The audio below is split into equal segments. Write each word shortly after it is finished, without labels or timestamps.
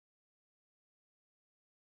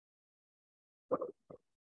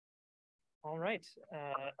All right.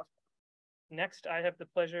 Next, I have the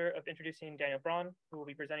pleasure of introducing Daniel Braun, who will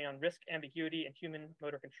be presenting on risk, ambiguity, and human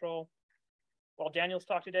motor control. While Daniel's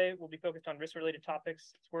talk today will be focused on risk-related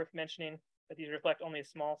topics, it's worth mentioning that these reflect only a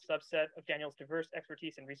small subset of Daniel's diverse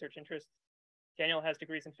expertise and research interests. Daniel has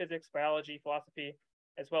degrees in physics, biology, philosophy,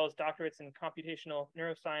 as well as doctorates in computational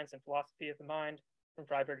neuroscience and philosophy of the mind from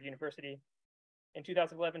Freiburg University. In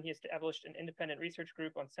 2011, he established an independent research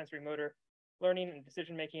group on sensory motor learning and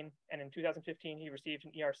decision-making, and in 2015, he received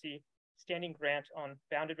an ERC standing grant on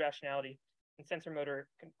bounded rationality and sensor motor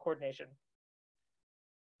coordination.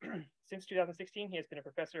 Since 2016, he has been a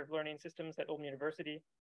professor of learning systems at Ulm University.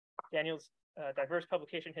 Daniel's diverse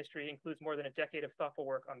publication history includes more than a decade of thoughtful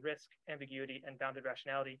work on risk, ambiguity, and bounded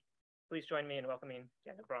rationality. Please join me in welcoming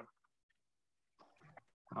Daniel Braun.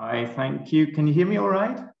 Hi, thank you. Can you hear me all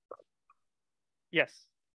right? Yes.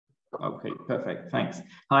 Okay, perfect. Thanks.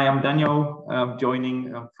 Hi, I'm Daniel,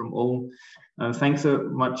 joining from Ulm. Thanks so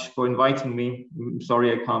much for inviting me. I'm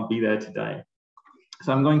sorry I can't be there today.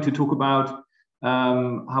 So I'm going to talk about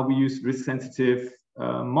how we use risk-sensitive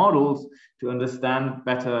models to understand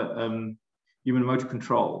better human motor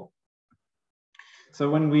control. So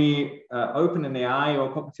when we open an AI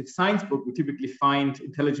or cognitive science book, we typically find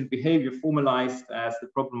intelligent behavior formalized as the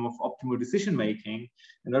problem of optimal decision-making.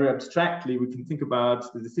 And very abstractly, we can think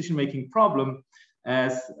about the decision-making problem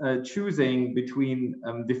as choosing between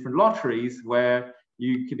different lotteries, where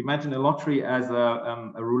you could imagine a lottery as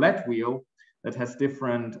a roulette wheel that has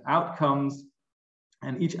different outcomes,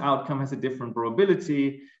 and each outcome has a different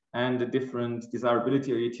probability and a different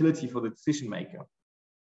desirability or utility for the decision maker.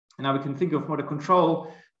 And now we can think of motor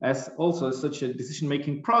control as also such a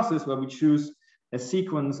decision-making process where we choose a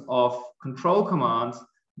sequence of control commands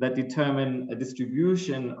that determine a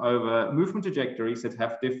distribution over movement trajectories that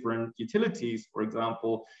have different utilities, for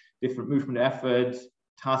example, different movement effort,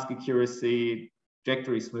 task accuracy,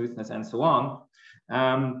 trajectory smoothness, and so on.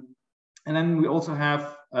 And then we also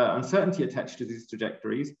have uncertainty attached to these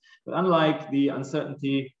trajectories. But unlike the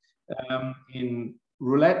uncertainty in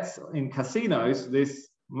roulette, in casinos, this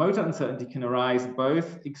motor uncertainty can arise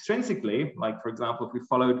both extrinsically, like for example, if we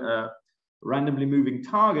followed a randomly moving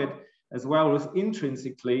target, as well as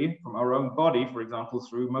intrinsically from our own body, for example,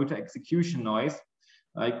 through motor execution noise,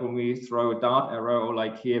 like when we throw a dart arrow, or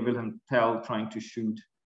like here, Wilhelm Tell trying to shoot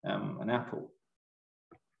an apple.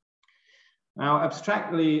 Now,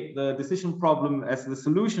 abstractly, the decision problem as the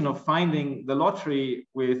solution of finding the lottery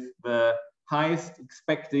with the highest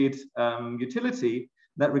expected utility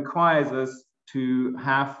that requires us to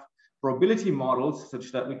have probability models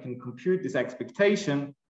such that we can compute this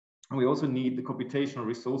expectation. And we also need the computational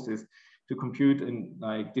resources to compute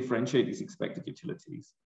and differentiate these expected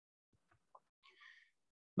utilities.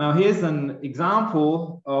 Now, here's an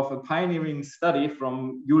example of a pioneering study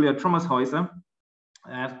from Julia Trommershäuser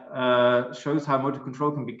that shows how motor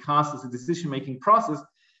control can be cast as a decision-making process.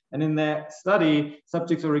 And in their study,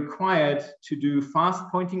 subjects are required to do fast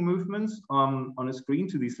pointing movements on a screen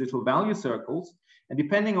to these little value circles. And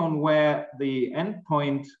depending on where the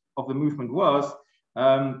endpoint of the movement was,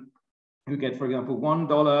 you get, for example,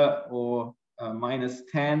 $1 or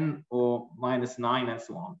 -10 or -9 and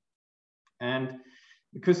so on. And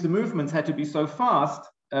because the movements had to be so fast,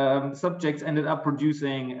 subjects ended up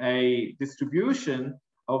producing a distribution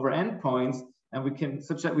over endpoints, and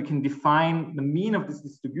such that we can define the mean of this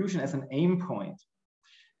distribution as an aim point.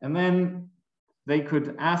 And then they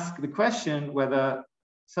could ask the question whether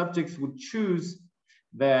subjects would choose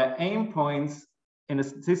their aim points in a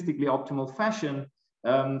statistically optimal fashion,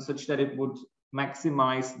 such that it would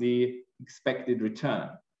maximize the expected return.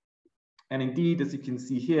 And indeed, as you can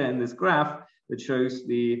see here in this graph, that shows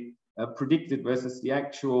the predicted versus the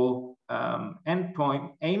actual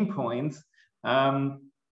aim points,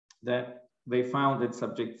 that they found that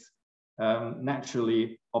subjects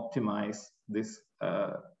naturally optimize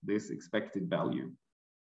this expected value.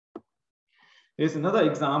 Here's another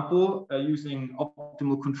example using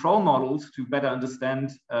optimal control models to better understand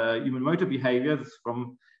human motor behavior. This is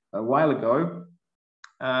from a while ago.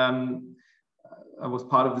 I was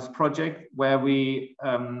part of this project where we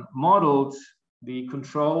modeled the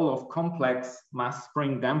control of complex mass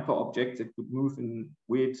spring damper objects that could move in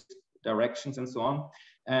weird directions and so on.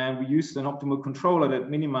 And we used an optimal controller that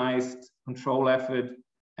minimized control effort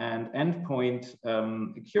and endpoint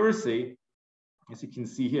accuracy. As you can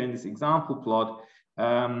see here in this example plot,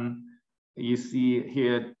 you see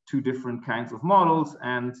here two different kinds of models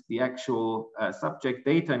and the actual subject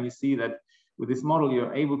data. And you see that with this model,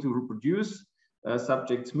 you're able to reproduce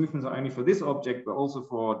subjects' movements not only for this object, but also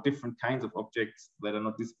for different kinds of objects that are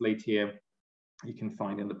not displayed here, you can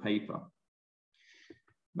find in the paper.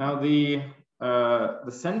 Now, the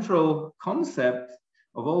central concept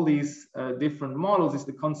of all these different models is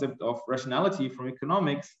the concept of rationality from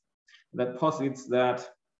economics, that posits that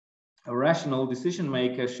a rational decision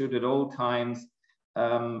maker should at all times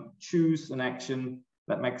choose an action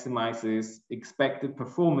that maximizes expected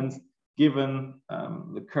performance given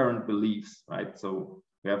the current beliefs, right? So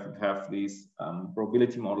we have to have these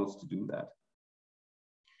probability models to do that.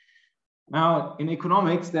 Now, in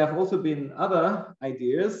economics, there have also been other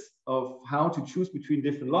ideas of how to choose between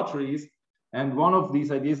different lotteries. And one of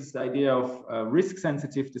these ideas is the idea of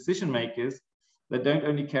risk-sensitive decision makers that don't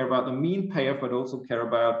only care about the mean payoff, but also care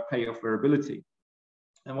about payoff variability.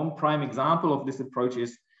 And one prime example of this approach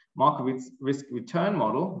is Markowitz risk-return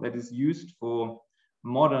model that is used for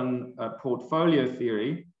modern portfolio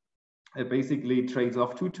theory. It basically trades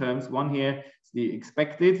off two terms. One here is the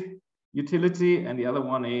expected utility, and the other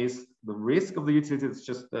one is the risk of the utility. It's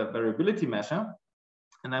just a variability measure.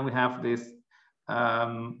 And then we have this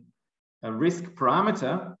a risk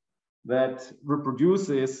parameter that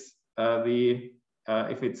reproduces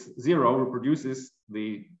if it's 0, reproduces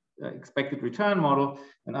the expected return model,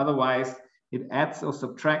 and otherwise it adds or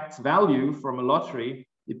subtracts value from a lottery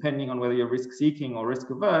depending on whether you're risk-seeking or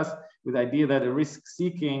risk-averse, with the idea that a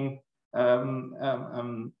risk-seeking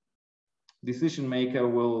decision maker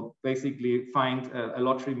will basically find a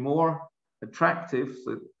lottery more attractive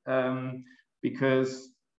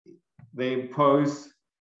because they hope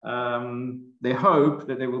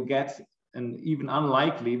that they will get an even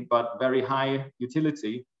unlikely but very high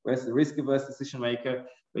utility, whereas the risk-averse decision maker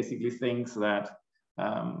basically thinks that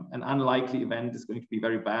an unlikely event is going to be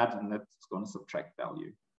very bad and that's going to subtract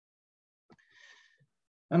value.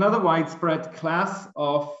 Another widespread class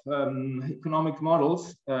of economic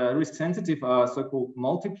models, risk-sensitive, are so-called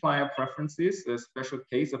multiplier preferences, a special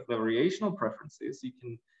case of the variational preferences. You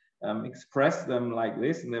can express them like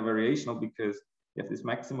this, and they're variational because you have this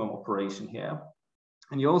maximum operation here.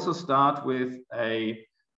 And you also start with a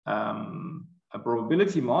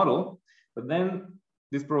probability model, but then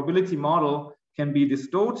this probability model can be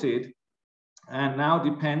distorted and now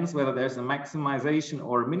depends whether there's a maximization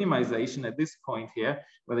or a minimization at this point here,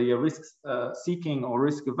 whether you're risk-seeking or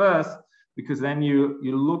risk-averse, because then you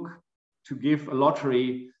look to give a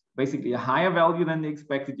lottery basically a higher value than the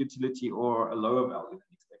expected utility or a lower value than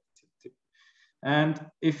the expected utility. And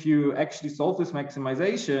if you actually solve this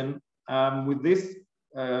maximization with this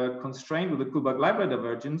constraint with the Kullback-Leibler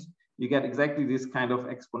divergence, you get exactly this kind of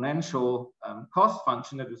exponential cost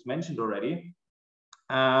function that was mentioned already.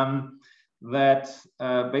 That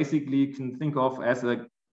basically you can think of as a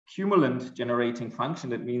cumulant generating function.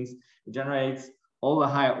 That means it generates all the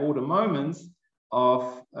higher order moments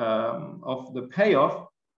of the payoff,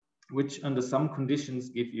 which under some conditions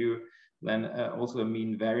give you then also a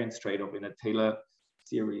mean variance trade-off in a Taylor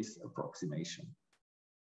series approximation.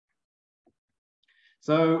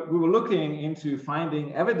 So we were looking into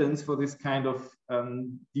finding evidence for this kind of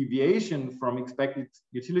deviation from expected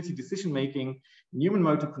utility decision-making in human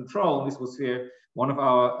motor control. This was here one of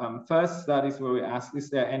our first studies where we asked, is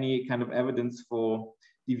there any kind of evidence for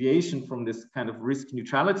deviation from this kind of risk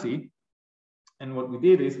neutrality? And what we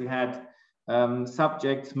did is we had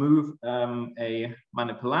subjects move a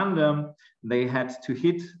manipulandum. They had to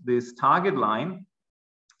hit this target line.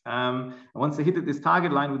 Once they hit this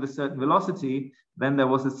target line with a certain velocity, then there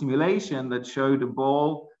was a simulation that showed a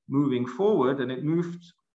ball moving forward, and it moved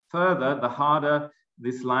further the harder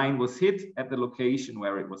this line was hit at the location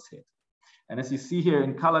where it was hit. And as you see here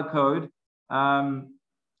in color code,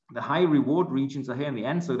 the high reward regions are here in the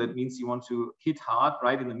end. So that means you want to hit hard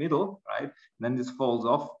right in the middle, right? And then this falls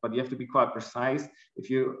off, but you have to be quite precise. If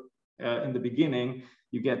you, in the beginning,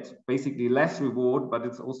 you get basically less reward, but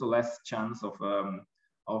it's also less chance of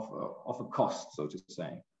a cost, so to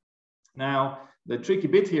say. Now, the tricky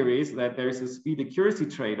bit here is that there is a speed accuracy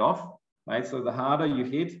trade-off, right? So the harder you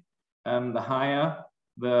hit, the higher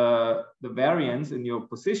the variance in your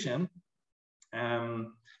position.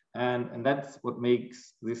 And that's what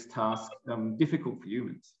makes this task difficult for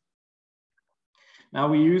humans. Now,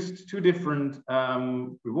 we used two different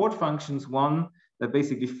reward functions, one that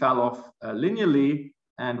basically fell off linearly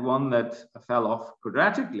and one that fell off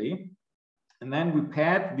quadratically. And then we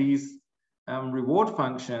paired these reward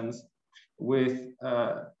functions with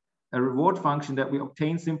a reward function that we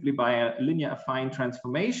obtained simply by a linear affine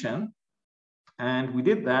transformation. And we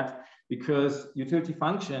did that because utility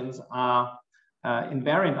functions are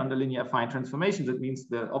invariant under linear affine transformations. That means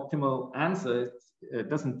the optimal answer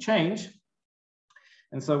doesn't change.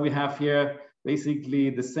 And so we have here basically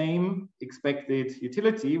the same expected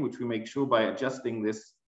utility, which we make sure by adjusting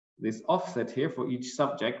this offset here for each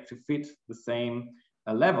subject to fit the same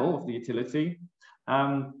level of the utility,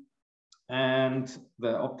 and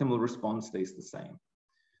the optimal response stays the same.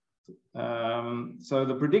 So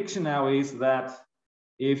the prediction now is that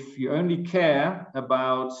if you only care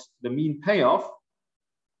about the mean payoff,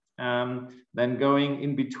 then going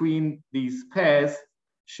in between these pairs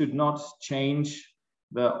should not change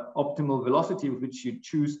the optimal velocity with which you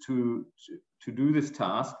choose to do this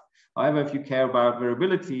task. However, if you care about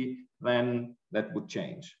variability, then that would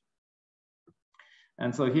change.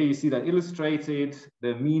 And so here you see that illustrated,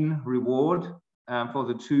 the mean reward for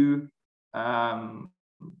the two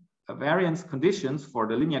variance conditions for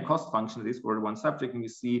the linear cost function, this for the one subject, and you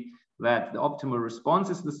see that the optimal response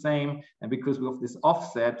is the same. And because of this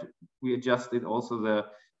offset, we adjusted also the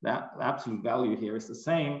absolute value here is the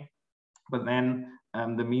same, but then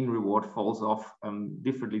the mean reward falls off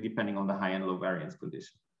differently depending on the high and low variance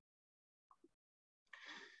condition.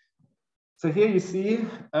 So here you see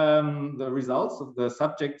the results of the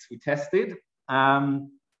subjects we tested.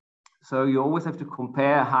 So you always have to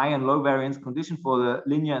compare high and low variance condition for the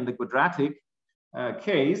linear and the quadratic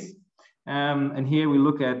case. And here we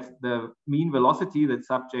look at the mean velocity that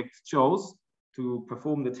subjects chose to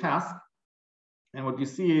perform the task. And what you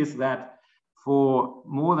see is that for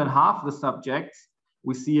more than half the subjects,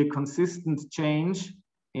 we see a consistent change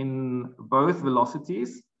in both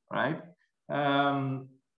velocities, right?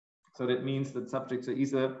 So that means that subjects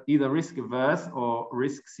are either risk averse or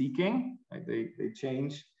risk seeking. Right? They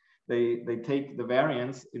change, they take the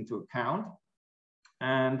variance into account.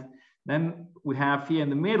 And then we have here in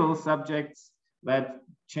the middle subjects that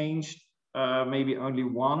changed maybe only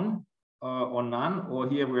one or none, or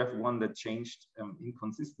here we have one that changed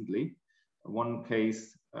inconsistently. One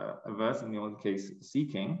case averse and the other case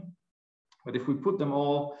seeking. But if we put them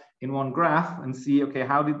all in one graph and see, okay,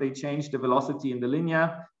 how did they change the velocity in the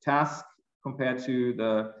linear task compared to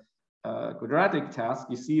the quadratic task,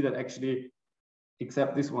 you see that actually,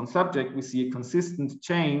 except this one subject, we see a consistent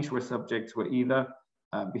change where subjects were either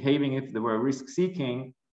behaving if they were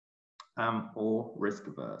risk-seeking or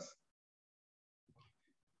risk-averse.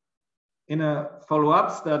 In a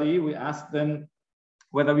follow-up study, we asked them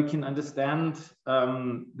whether we can understand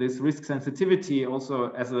this risk sensitivity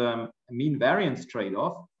also as a mean variance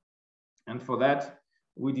trade-off. And for that,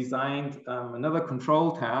 we designed another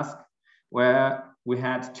control task where we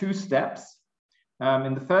had two steps.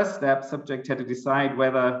 In the first step, subject had to decide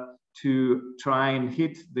whether to try and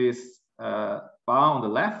hit this bar on the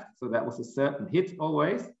left, so that was a certain hit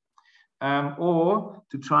always, or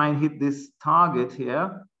to try and hit this target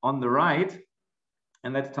here on the right.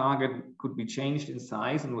 And that target could be changed in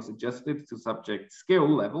size and was adjusted to subject skill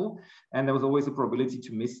level. And there was always a probability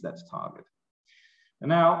to miss that target. And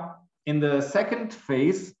now in the second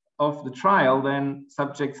phase of the trial, then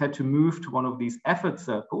subjects had to move to one of these effort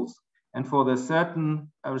circles. And for the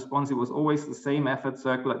certain response, it was always the same effort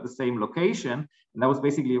circle at the same location. And that was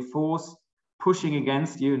basically a force pushing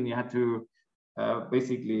against you. And you had to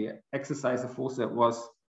basically exercise a force that was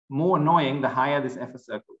more annoying the higher this effort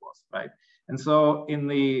circle was, right? And so in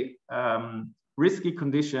the risky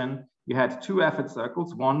condition, you had two effort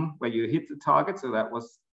circles, one where you hit the target, so that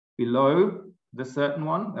was below the certain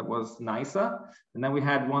one, that was nicer. And then we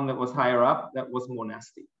had one that was higher up, that was more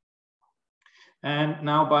nasty. And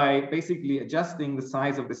now by basically adjusting the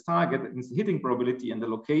size of this target, that means the hitting probability and the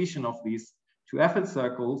location of these two effort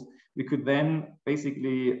circles, we could then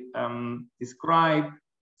basically describe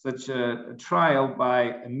such a trial by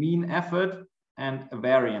a mean effort and a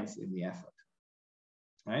variance in the effort,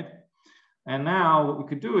 right? And now what we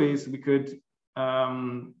could do is we could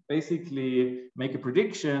basically make a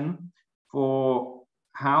prediction for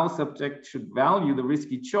how subjects should value the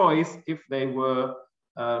risky choice if they were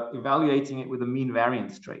evaluating it with a mean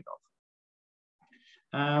variance trade-off.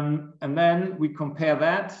 And then we compare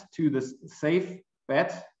that to the safe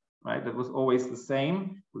bet, right? That was always the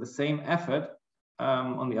same, with the same effort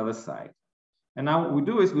on the other side. And now what we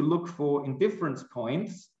do is we look for indifference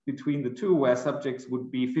points between the two where subjects would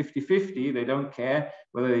be 50-50. They don't care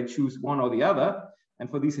whether they choose one or the other. And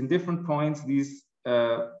for these indifferent points, this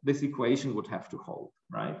equation would have to hold,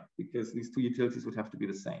 right? Because these two utilities would have to be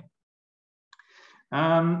the same.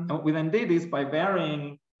 And what we then did is by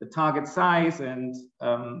varying the target size and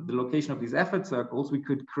the location of these effort circles, we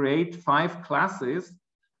could create 5 classes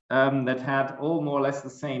that had all more or less the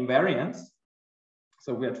same variance.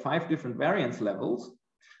 So we had 5 different variance levels.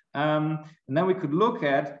 And then we could look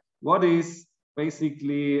at what is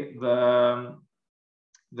basically the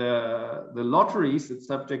lotteries that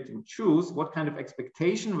subjects would choose, what kind of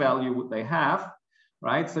expectation value would they have,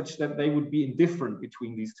 right? Such that they would be indifferent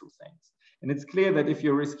between these two things. And it's clear that if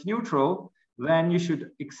you're risk neutral, then you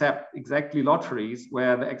should accept exactly lotteries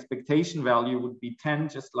where the expectation value would be 10,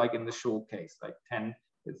 just like in the short case, like 10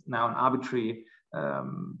 is now an arbitrary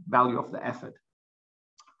value of the effort.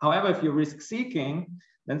 However, if you're risk seeking,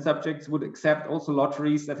 then subjects would accept also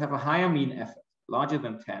lotteries that have a higher mean effort, larger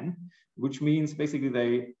than 10, which means basically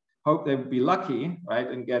they hope they would be lucky, right,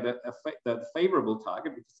 and get a favorable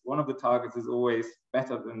target, because one of the targets is always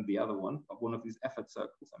better than the other one of these effort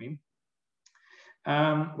circles, I mean.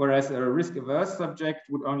 Whereas a risk-averse subject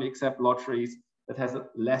would only accept lotteries that has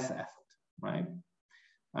less effort, right?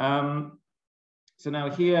 So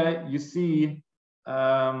now here you see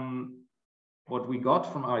what we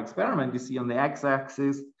got from our experiment. You see on the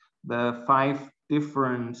x-axis the 5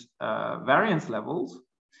 different variance levels,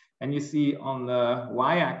 and you see on the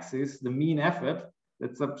y-axis the mean effort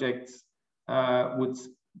that subjects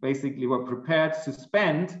were prepared to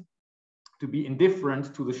spend to be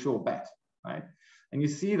indifferent to the sure bet, right? And you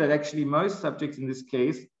see that actually most subjects in this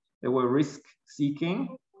case, they were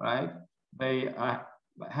risk-seeking, right? They are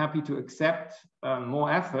happy to accept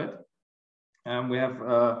more effort. We have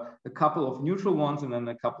a couple of neutral ones and then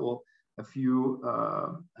a few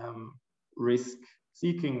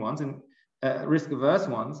risk-seeking ones and risk-averse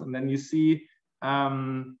ones. And then you see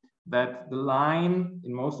that the line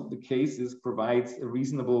in most of the cases provides a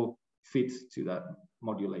reasonable fit to that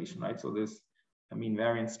modulation, right? So this mean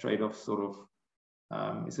variance trade-off sort of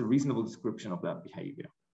is a reasonable description of that behavior.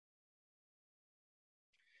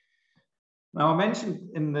 Now, I mentioned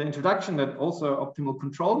in the introduction that also optimal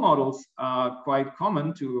control models are quite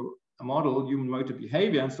common to model human motor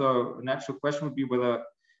behavior. And so a natural question would be whether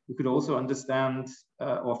we could also understand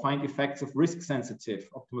or find effects of risk-sensitive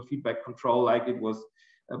optimal feedback control like it was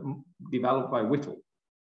developed by Whittle.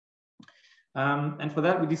 And for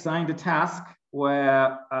that, we designed a task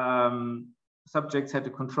where subjects had to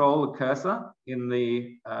control the cursor in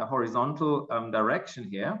the horizontal direction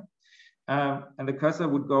here. And the cursor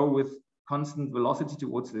would go with constant velocity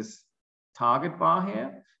towards this target bar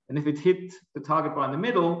here. And if it hit the target bar in the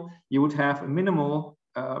middle, you would have a minimal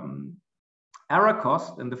error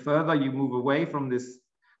cost. And the further you move away from this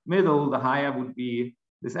middle, the higher would be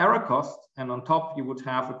this error cost. And on top, you would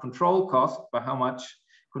have a control cost by how much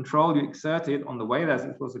control you exerted on the way.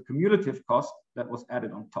 It was a cumulative cost that was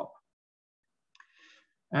added on top.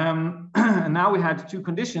 And now we had 2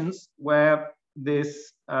 conditions where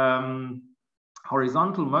this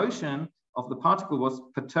horizontal motion of the particle was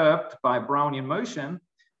perturbed by Brownian motion.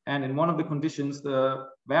 And in one of the conditions, the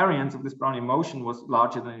variance of this Brownian motion was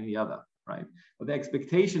larger than in the other, right? But the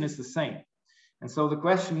expectation is the same. And so the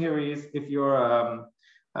question here is, if you're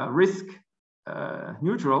risk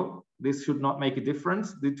neutral, this should not make a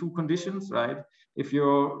difference, the 2 conditions, right? If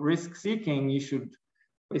you're risk seeking, you should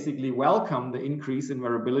basically welcome the increase in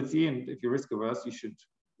variability. And if you're risk averse, you should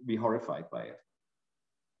be horrified by it.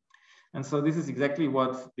 And so this is exactly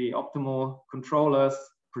what the optimal controllers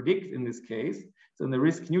predict in this case. So in the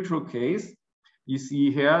risk neutral case, you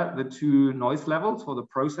see here the 2 noise levels for the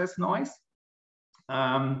process noise,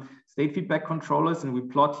 state feedback controllers, and we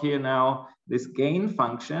plot here now this gain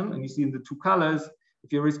function. And you see in the 2 colors,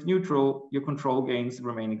 if you're risk neutral, your control gains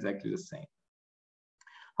remain exactly the same.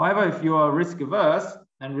 However, if you are risk averse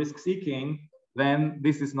and risk seeking, then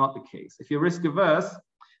this is not the case. If you're risk averse,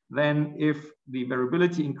 then if the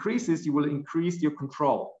variability increases, you will increase your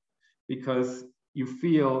control because you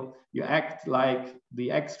feel, you act like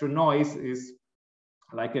the extra noise is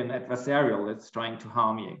like an adversarial that's trying to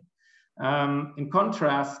harm you. In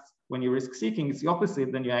contrast, when you're risk seeking, it's the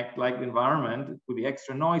opposite. Then you act like the environment with the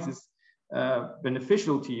extra noise is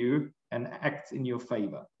beneficial to you and acts in your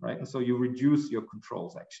favor, right? And so you reduce your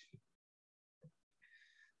controls actually.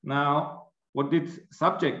 Now, what did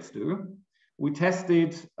subjects do? We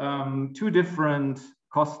tested 2 different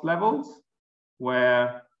cost levels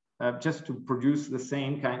where just to produce the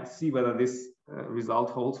same kind, see whether this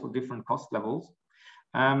result holds for different cost levels.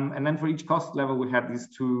 And then for each cost level, we had these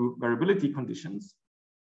 2 variability conditions.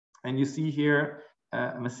 And you see here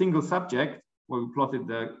a single subject where we plotted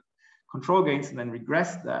the control gains and then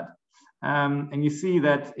regressed that. And you see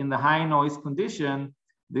that in the high noise condition,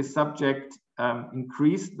 this subject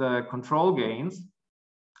increased the control gains.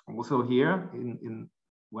 Also here,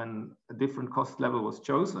 when a different cost level was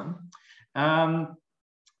chosen.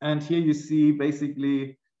 And here you see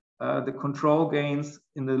basically the control gains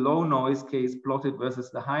in the low noise case plotted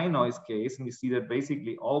versus the high noise case. And you see that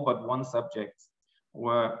basically all but 1 subject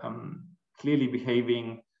were clearly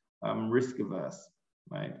behaving risk averse,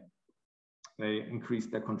 right? They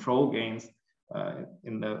increased their control gains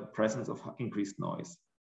in the presence of increased noise.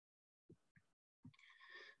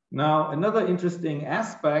 Now, another interesting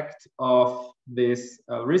aspect of this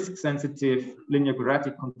risk-sensitive linear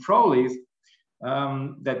quadratic control is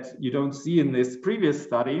that you don't see in this previous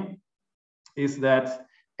study is that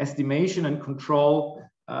estimation and control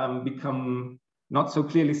become not so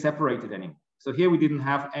clearly separated anymore. So here we didn't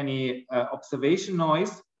have any observation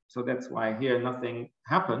noise, so that's why here nothing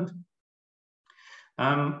happened.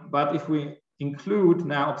 But if we include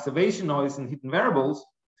now observation noise and hidden variables,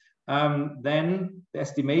 then the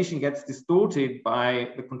estimation gets distorted by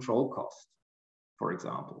the control cost, for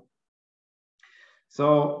example.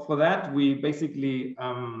 So for that, we basically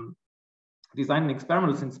designed an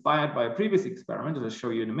experiment that's inspired by a previous experiment that I'll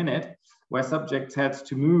show you in a minute, where subjects had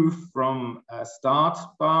to move from a start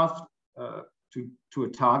path to a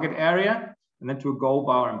target area and then to a goal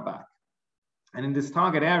bar and back. And in this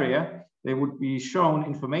target area, they would be shown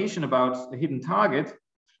information about the hidden target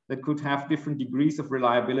that could have different degrees of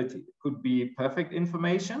reliability. It could be perfect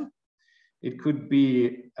information. It could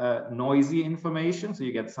be noisy information, so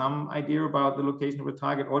you get some idea about the location of a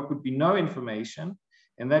target, or it could be no information.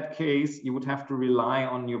 In that case, you would have to rely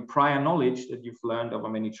on your prior knowledge that you've learned over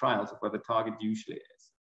many trials of where the target usually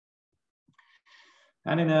is.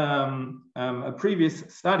 And in a previous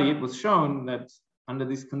study, it was shown that under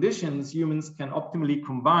these conditions, humans can optimally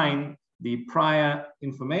combine the prior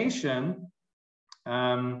information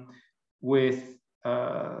with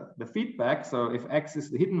the feedback. So if X is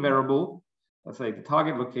the hidden variable, let's say the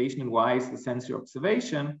target location, and Y is the sensory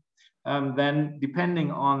observation, then depending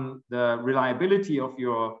on the reliability of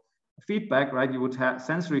your feedback, right, you would have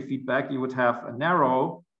sensory feedback, you would have a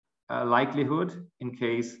narrow likelihood in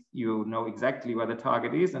case you know exactly where the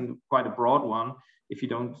target is, and quite a broad one if you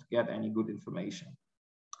don't get any good information.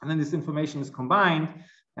 And then this information is combined,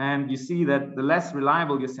 and you see that the less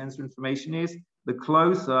reliable your sensory information is, the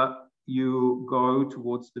closer you go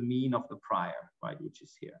towards the mean of the prior, right, which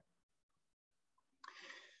is here.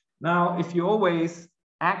 Now, if you always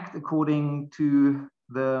act according to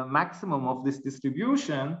the maximum of this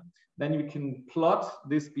distribution, then you can plot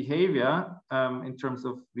this behavior in terms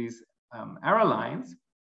of these error lines.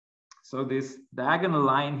 So this diagonal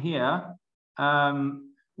line here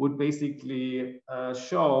would basically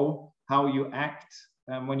show how you act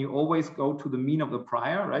when you always go to the mean of the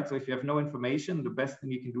prior, right? So if you have no information, the best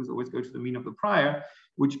thing you can do is always go to the mean of the prior,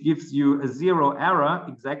 which gives you a zero error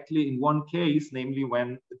exactly in one case, namely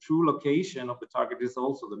when the true location of the target is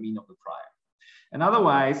also the mean of the prior. And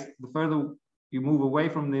otherwise, the further you move away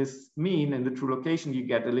from this mean and the true location, you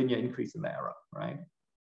get a linear increase in the error, right?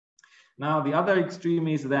 Now, the other extreme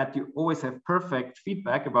is that you always have perfect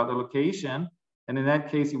feedback about the location. And in that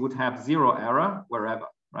case, you would have zero error wherever,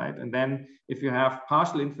 right? And then if you have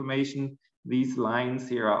partial information, these lines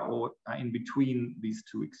here are all in between these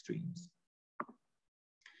two extremes.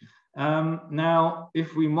 Now,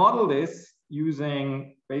 if we model this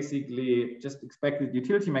using basically just expected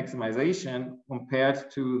utility maximization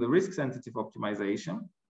compared to the risk-sensitive optimization,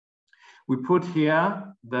 we put here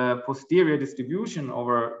the posterior distribution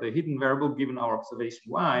over the hidden variable given our observation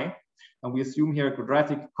Y, and we assume here a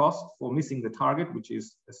quadratic cost for missing the target, which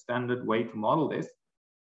is a standard way to model this.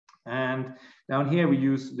 And down here we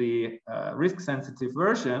use the risk-sensitive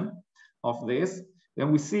version of this.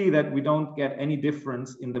 Then we see that we don't get any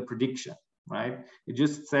difference in the prediction, right? It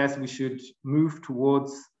just says we should move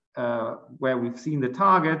towards where we've seen the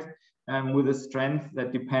target, and with a strength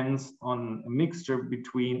that depends on a mixture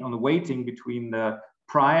between, on the weighting between the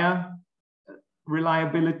prior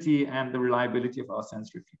reliability and the reliability of our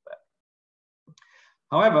sensory feedback.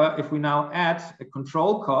 However, if we now add a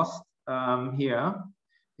control cost here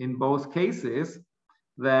in both cases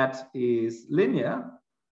that is linear,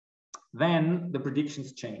 then the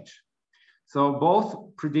predictions change. So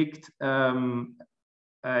both predict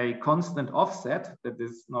a constant offset that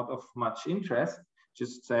is not of much interest,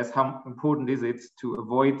 just says how important is it to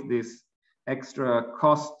avoid this extra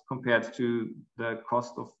cost compared to the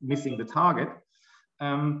cost of missing the target.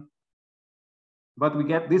 But we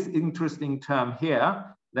get this interesting term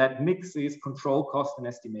here that mixes control cost and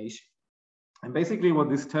estimation. And basically what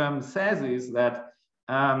this term says is that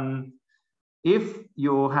if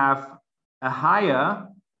you have a higher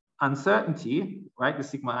uncertainty, right, the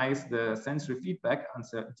sigma I is the sensory feedback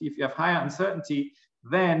uncertainty. If you have higher uncertainty,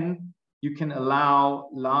 then you can allow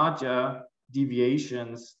larger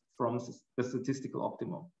deviations from the statistical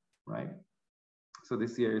optimum, right? So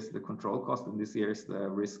this here is the control cost, and this here is the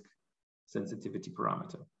risk sensitivity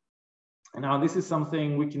parameter. And now this is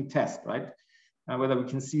something we can test, right? Whether we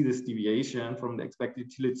can see this deviation from the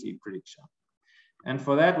expected utility prediction. And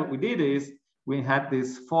for that, what we did is we had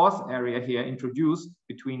this force area here introduced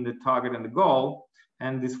between the target and the goal.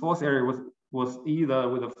 And this force area was was either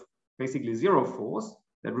with a basically zero force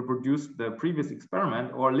that reproduced the previous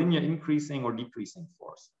experiment, or linear increasing or decreasing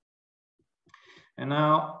force. And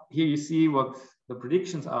now here you see what the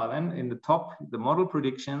predictions are then. In the top, the model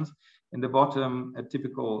predictions, in the bottom, a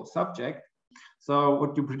typical subject. So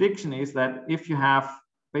what your prediction is that if you have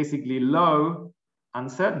basically low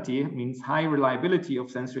uncertainty, means high reliability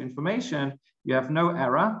of sensory information, you have no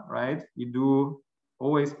error, right? You do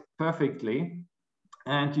always perfectly,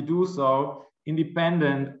 and you do so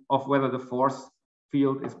independent of whether the force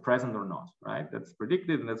field is present or not, right? That's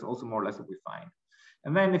predicted, and that's also more or less what we find.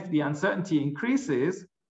 And then if the uncertainty increases,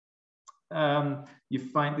 you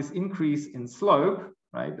find this increase in slope,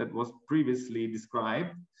 right? That was previously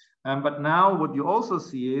described. But now what you also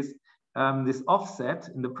see is this offset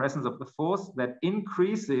in the presence of the force that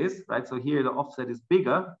increases, right? So here the offset is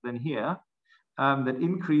bigger than here, that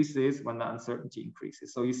increases when the uncertainty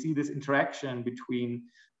increases. So you see this interaction between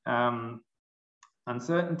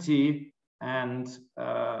uncertainty and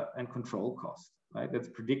control cost, right? That's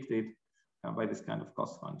predicted by this kind of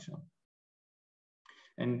cost function.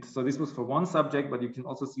 And so this was for one subject, but you can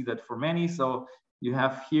also see that for many. So you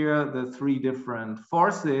have here the three different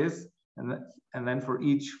forces, and then for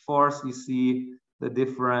each force you see the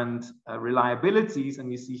different reliabilities,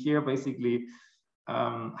 and you see here basically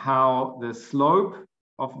how the slope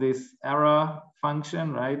of this error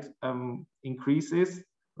function, right, increases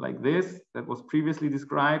like this. That was previously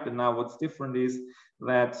described, and now what's different is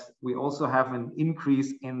that we also have an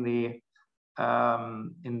increase in the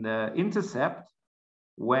intercept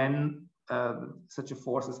when such a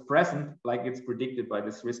force is present, like it's predicted by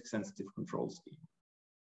this risk-sensitive control scheme.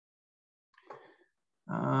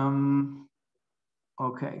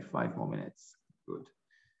 Okay, 5 more minutes. Good.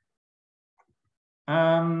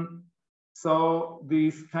 So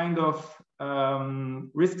these kind of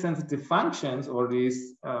risk-sensitive functions, or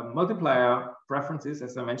these multiplier preferences,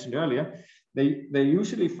 as I mentioned earlier, they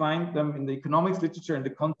usually find them in the economics literature in the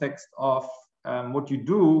context of what you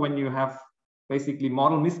do when you have basically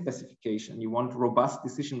model misspecification. You want robust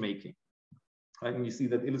decision making, right? And you see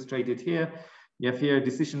that illustrated here. You have here a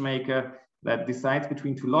decision maker that decides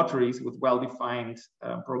between two lotteries with well-defined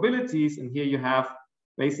probabilities, and here you have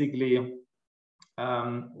basically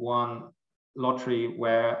one lottery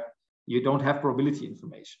where you don't have probability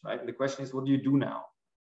information, right? And the question is, what do you do now?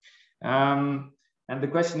 And the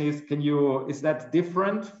question is, is that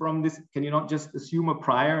different from this? Can you not just assume a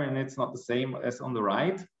prior and it's not the same as on the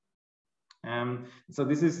right? So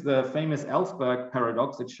this is the famous Ellsberg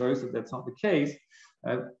paradox that shows that that's not the case.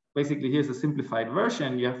 Basically, here's a simplified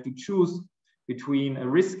version. You have to choose between a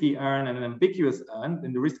risky urn and an ambiguous urn.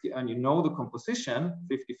 In the risky urn, you know the composition,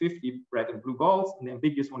 50-50, red and blue balls, and the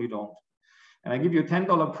ambiguous one you don't. And I give you a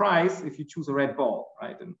 $10 prize if you choose a red ball,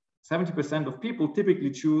 right? And 70% of people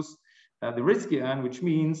typically choose the risky urn, which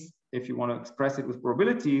means, if you want to express it with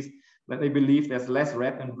probabilities, that they believe there's less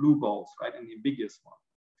red and blue balls, right, in the ambiguous one.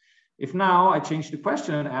 If now I change the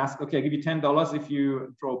question and ask, okay, I give you $10 if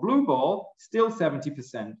you draw a blue ball, still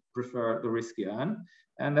 70% prefer the risky urn.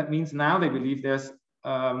 And that means now they believe there's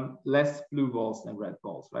less blue balls than red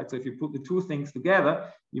balls, right? So if you put the two things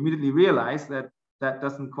together, you immediately realize that that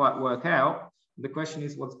doesn't quite work out. The question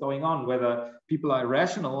is what's going on, whether people are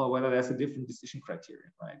irrational or whether there's a different decision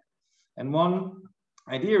criterion, right? And one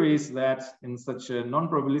idea is that in such a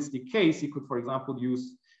non-probabilistic case, you could, for example,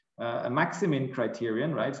 use a maximin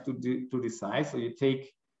criterion, right, to decide. So you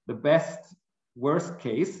take the best worst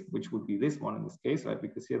case, which would be this one in this case, right,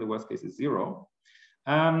 because here the worst case is 0.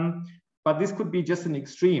 But this could be just an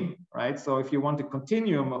extreme, right? So if you want a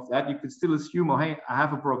continuum of that, you could still assume, oh, hey, I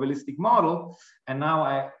have a probabilistic model, and now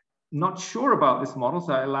I'm not sure about this model,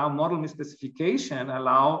 so I allow model misspecification, I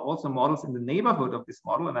allow also models in the neighborhood of this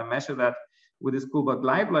model, and I measure that with this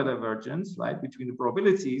Kullback-Leibler divergence, right, between the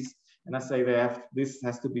probabilities, and I say this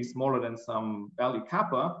has to be smaller than some value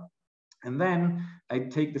kappa. And then I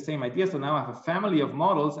take the same idea. So now I have a family of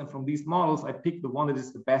models, and from these models, I pick the one that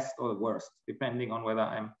is the best or the worst, depending on whether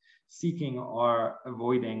I'm seeking or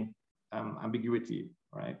avoiding ambiguity,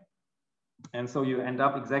 right? And so you end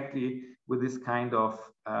up exactly with this kind of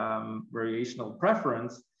variational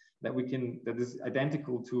preference that is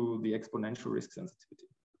identical to the exponential risk sensitivity.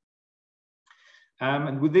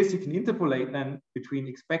 And with this, you can interpolate then between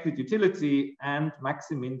expected utility and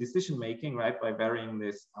maximin decision making, right, by varying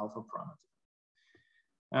this alpha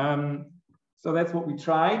parameter. So that's what we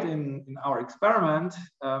tried in our experiment,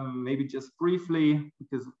 maybe just briefly,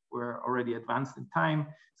 because we're already advanced in time.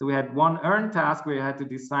 So we had one urn task where you had to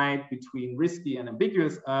decide between risky and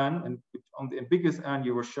ambiguous urn, and on the ambiguous urn,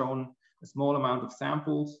 you were shown a small amount of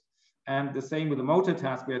samples. And the same with the motor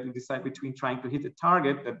task, we had to decide between trying to hit a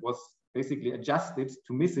target that was basically adjusted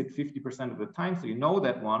to miss it 50% of the time. So you know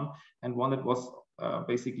that one, and one that was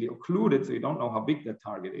basically occluded, so you don't know how big that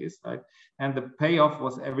target is, right? And the payoff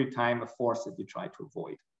was every time a force that you try to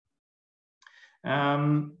avoid.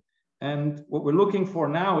 And what we're looking for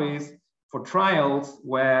now is for trials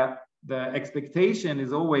where the expectation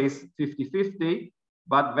is always 50-50,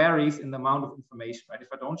 but varies in the amount of information, right? If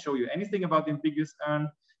I don't show you anything about the ambiguous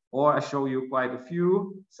error, or I show you quite a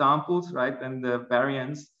few samples, right, then the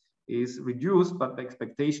variance is reduced, but the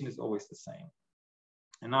expectation is always the same.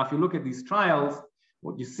 And now if you look at these trials,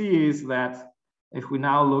 what you see is that if we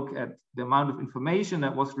now look at the amount of information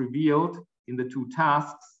that was revealed in the two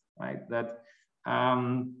tasks, right, that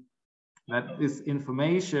this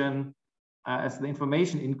information, as the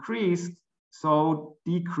information increased, so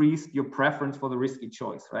decreased your preference for the risky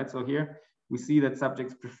choice, right? So here we see that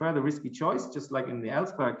subjects prefer the risky choice, just like in the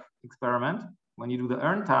Ellsberg experiment. When you do the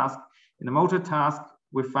earn task, in the motor task,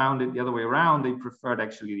 we found it the other way around. They preferred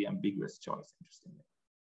actually the ambiguous choice, interestingly,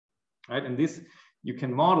 right? And this you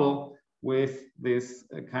can model with this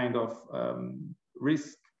kind of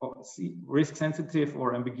risk sensitive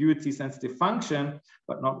or ambiguity sensitive function,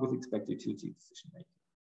 but not with expected utility decision making.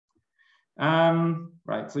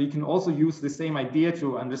 Right, so you can also use the same idea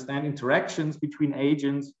to understand interactions between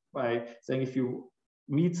agents by saying if you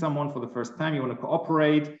meet someone for the first time, you want to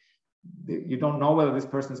cooperate, you don't know whether this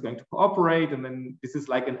person is going to cooperate, and then this is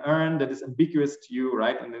like an earn that is ambiguous to you,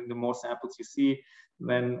 right? And then the more samples you see,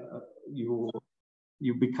 then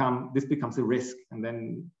this becomes a risk, and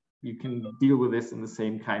then you can deal with this in the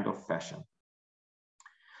same kind of fashion.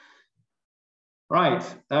 Right,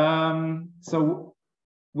 so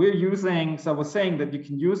we're using, so I was saying that you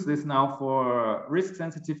can use this now for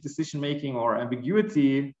risk-sensitive decision-making or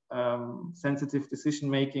ambiguity-sensitive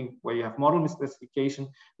decision-making where you have model misspecification.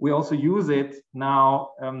 We also use it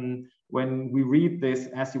now when we read this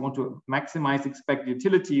as you want to maximize expected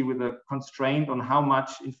utility with a constraint on how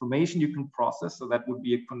much information you can process. So that would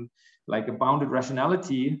be like a bounded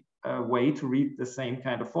rationality way to read the same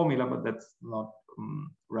kind of formula, but that's not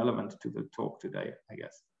relevant to the talk today, I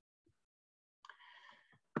guess.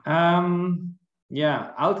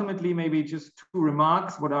 Yeah, ultimately, maybe just two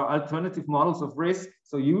remarks. What are alternative models of risk?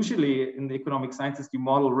 So usually in the economic sciences, you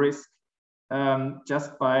model risk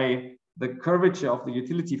just by the curvature of the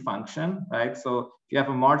utility function, right? So if you have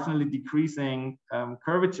a marginally decreasing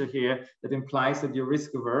curvature here, that implies that you're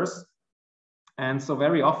risk averse. And so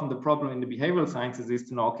very often the problem in the behavioral sciences is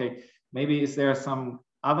to know, okay, maybe is there some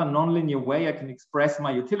other nonlinear way I can express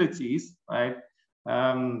my utilities, right?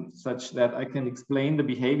 Such that I can explain the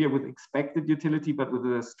behavior with expected utility, but with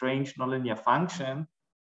a strange nonlinear function.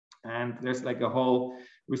 And there's like a whole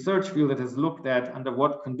research field that has looked at under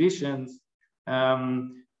what conditions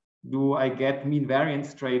do I get mean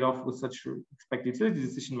variance trade-off with such expected utility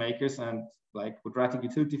decision makers, and like quadratic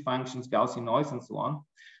utility functions, Gaussian noise, and so on.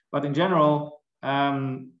 But in general,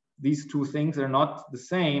 these two things are not the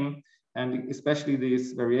same. And especially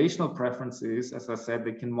these variational preferences, as I said,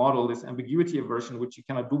 they can model this ambiguity aversion, which you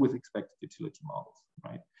cannot do with expected utility models,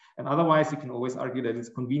 right? And otherwise, you can always argue that it's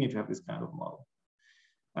convenient to have this kind of model.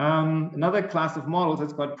 Another class of models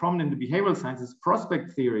that's quite prominent in the behavioral sciences is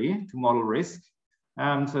prospect theory to model risk.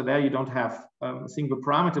 So there you don't have a single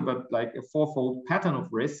parameter, but like a fourfold pattern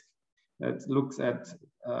of risk that looks at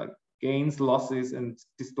gains, losses, and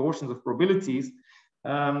distortions of probabilities.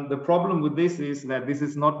 The problem with this is that this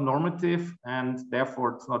is not normative, and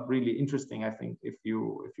therefore it's not really interesting, I think, if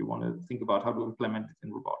you want to think about how to implement it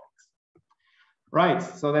in robotics. Right,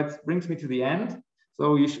 so that brings me to the end.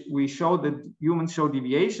 So we showed that humans show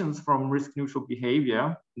deviations from risk-neutral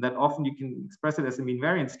behavior, that often you can express it as a mean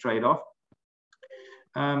variance trade-off,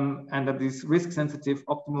 and that these risk-sensitive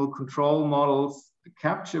optimal control models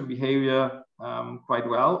capture behavior quite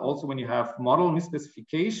well. Also, when you have model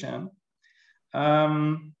misspecification,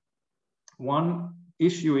 one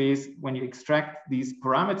issue is when you extract these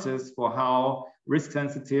parameters for how risk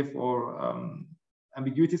sensitive or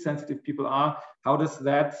ambiguity sensitive people are, how does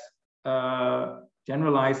that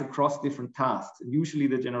generalize across different tasks? And usually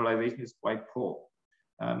the generalization is quite poor.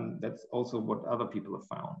 That's also what other people have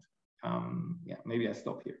found. Yeah, maybe I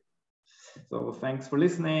stop here. So thanks for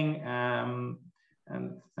listening, and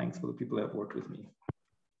thanks for the people that have worked with me.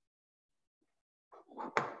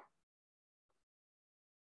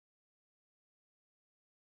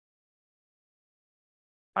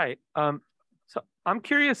 Hi, so I'm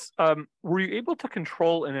curious, were you able to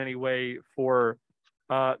control in any way for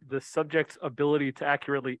the subject's ability to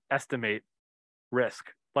accurately estimate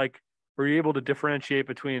risk? Like, were you able to differentiate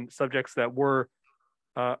between subjects that were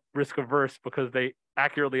risk averse because they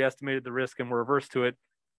accurately estimated the risk and were averse to it,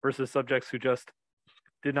 versus subjects who just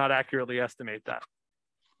did not accurately estimate that.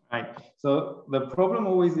 Right. So the problem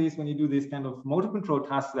always is when you do this kind of motor control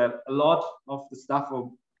tasks that a lot of the stuff,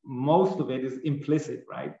 or most of it, is implicit,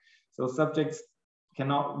 right? So subjects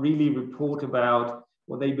cannot really report about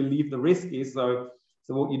what they believe the risk is. So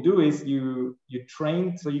what you do is you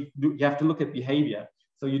train. So you have to look at behavior.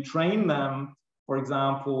 So you train them, for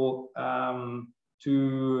example,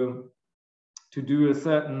 to do a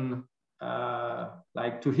certain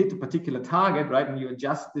like to hit a particular target, right? And you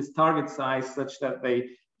adjust this target size such that they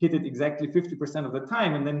hit it exactly 50% of the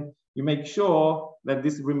time, and then you make sure that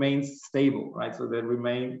this remains stable, right? So they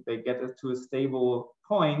get it to a stable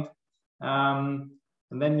point, and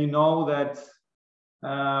then you know that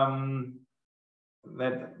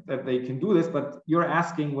that they can do this. But you're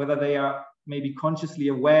asking whether they are maybe consciously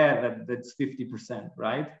aware that that's 50%,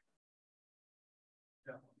 right?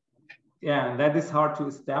 Yeah, and that is hard to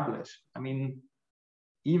establish. I mean,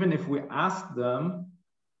 even if we ask them,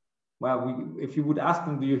 well, if you would ask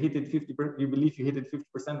them, do you hit it 50%? You believe you hit it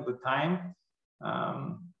 50% of the time?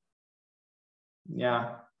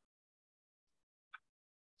 Yeah,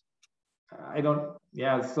 I don't.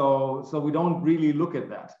 Yeah, so we don't really look at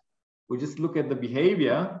that. We just look at the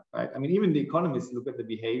behavior, right? I mean, even the economists look at the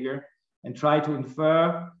behavior and try to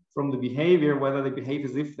infer from the behavior whether they behave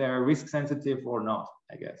as if they're risk sensitive or not,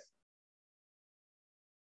 I guess.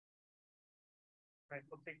 Right,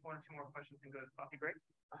 we'll take one or two more questions and go to coffee break.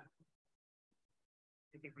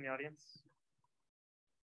 Anything from the audience?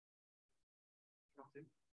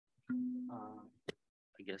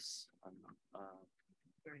 I guess.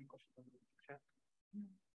 30 questions on the chat.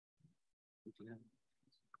 Yeah.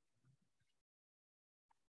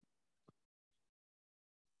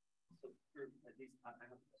 So at least I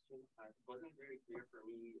have a question. It wasn't very clear for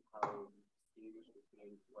me how to distinguish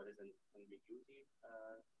between what is an ambiguity,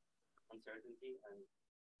 uncertainty, and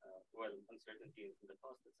well, uncertainty in the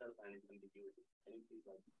cost itself and ambiguity. Can you please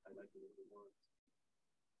highlight a little bit more?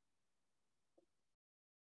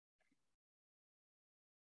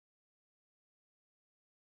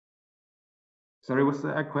 Sorry, what's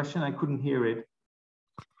the question? I couldn't hear it.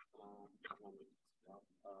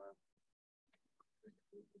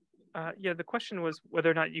 Yeah, the question was whether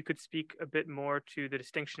or not you could speak a bit more to the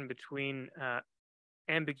distinction between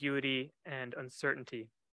ambiguity and uncertainty.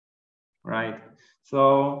 Right.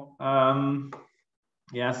 So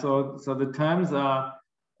yeah, so the terms are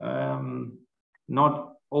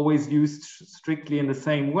not always used strictly in the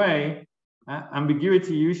same way.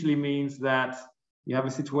 Ambiguity usually means that you have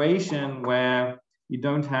a situation where you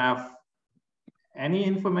don't have any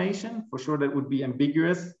information. For sure, that would be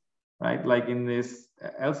ambiguous, right? Like in this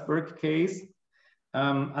Ellsberg case.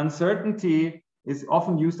 Uncertainty is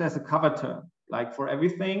often used as a cover term. Like for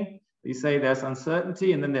everything, you say there's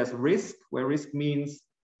uncertainty, and then there's risk, where risk means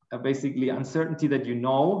basically uncertainty that you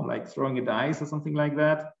know, like throwing a dice or something like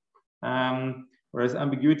that. Whereas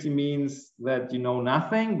ambiguity means that you know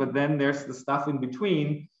nothing, but then there's the stuff in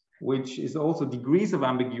between, which is also degrees of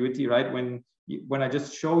ambiguity, right? When I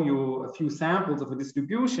just show you a few samples of a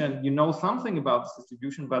distribution, you know something about this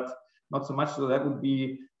distribution, but not so much. So that would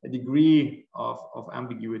be a degree of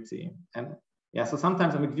ambiguity. And yeah, so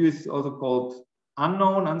sometimes ambiguity is also called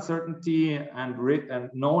unknown uncertainty, and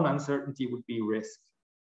known uncertainty would be risk.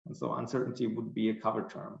 And so uncertainty would be a cover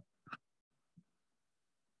term.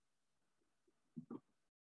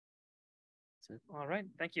 All right,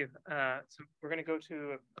 thank you. So we're going to go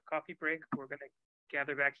to a coffee break. We're going to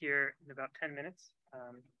gather back here in about 10 minutes.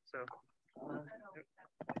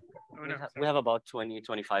 We have about 20,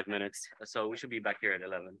 25 minutes, so we should be back here at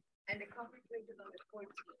 11. And the coffee break is on the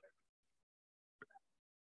 14th.